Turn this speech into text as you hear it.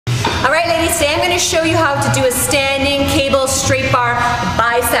All right, ladies, today I'm going to show you how to do a standing cable straight bar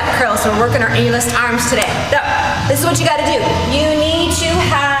bicep curl. So we're working our A-list arms today. So this is what you got to do. You need to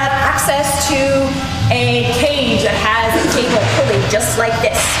have access to a cage that has a cable pulley just like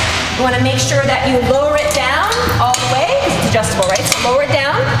this. You want to make sure that you lower it down all the way. It's adjustable, right? So lower it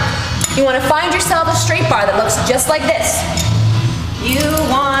down. You want to find yourself a straight bar that looks just like this. You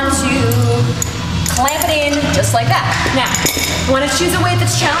want to clamp it in just like that. Now, you want to choose a weight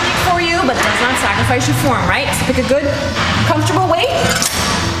that's challenging for you, but does not sacrifice your form, right? So pick a good, comfortable weight.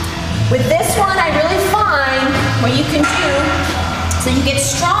 With this one, I really find what you can do so you get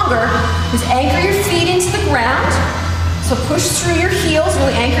stronger is anchor your feet into the ground. So push through your heels,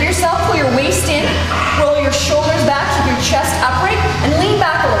 really anchor yourself, pull your waist in, roll your shoulders back, keep your chest upright, and lean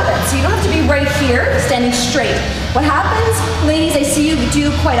back a little bit. So you don't have to be right here, standing straight. What happens, ladies, I see you do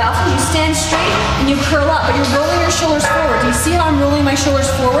quite often, you stand straight and you curl up, but you're rolling your shoulders forward. Do you see how I'm rolling my shoulders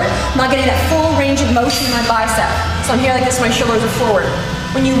forward? I'm not getting that full range of motion in my bicep. So I'm here like this, my shoulders are forward.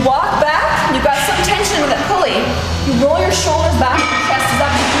 When you walk back, you've got some tension with that pulley, you roll your shoulders back, your chest is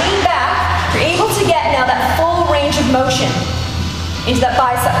up, you lean back, you're able to get now that full range of motion into that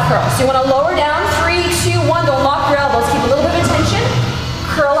bicep curl. So you want to lower down, 3, 2, 1, don't lock your elbows, keep a little bit of attention,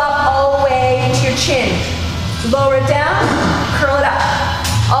 curl up all the way to your chin. Lower it down, curl it up.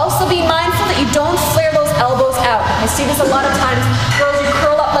 Also be mindful that you don't flare those elbows out. I see this a lot of times, girls who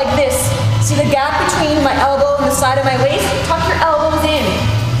curl up like this. See the gap between my elbow and the side of my waist? Tuck your elbows in.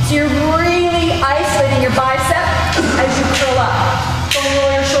 So you're really isolating your bicep as you curl up. Don't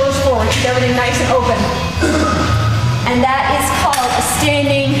roll your shoulders forward, keep everything nice and open. And that is called a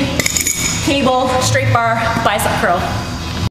standing cable straight bar bicep curl.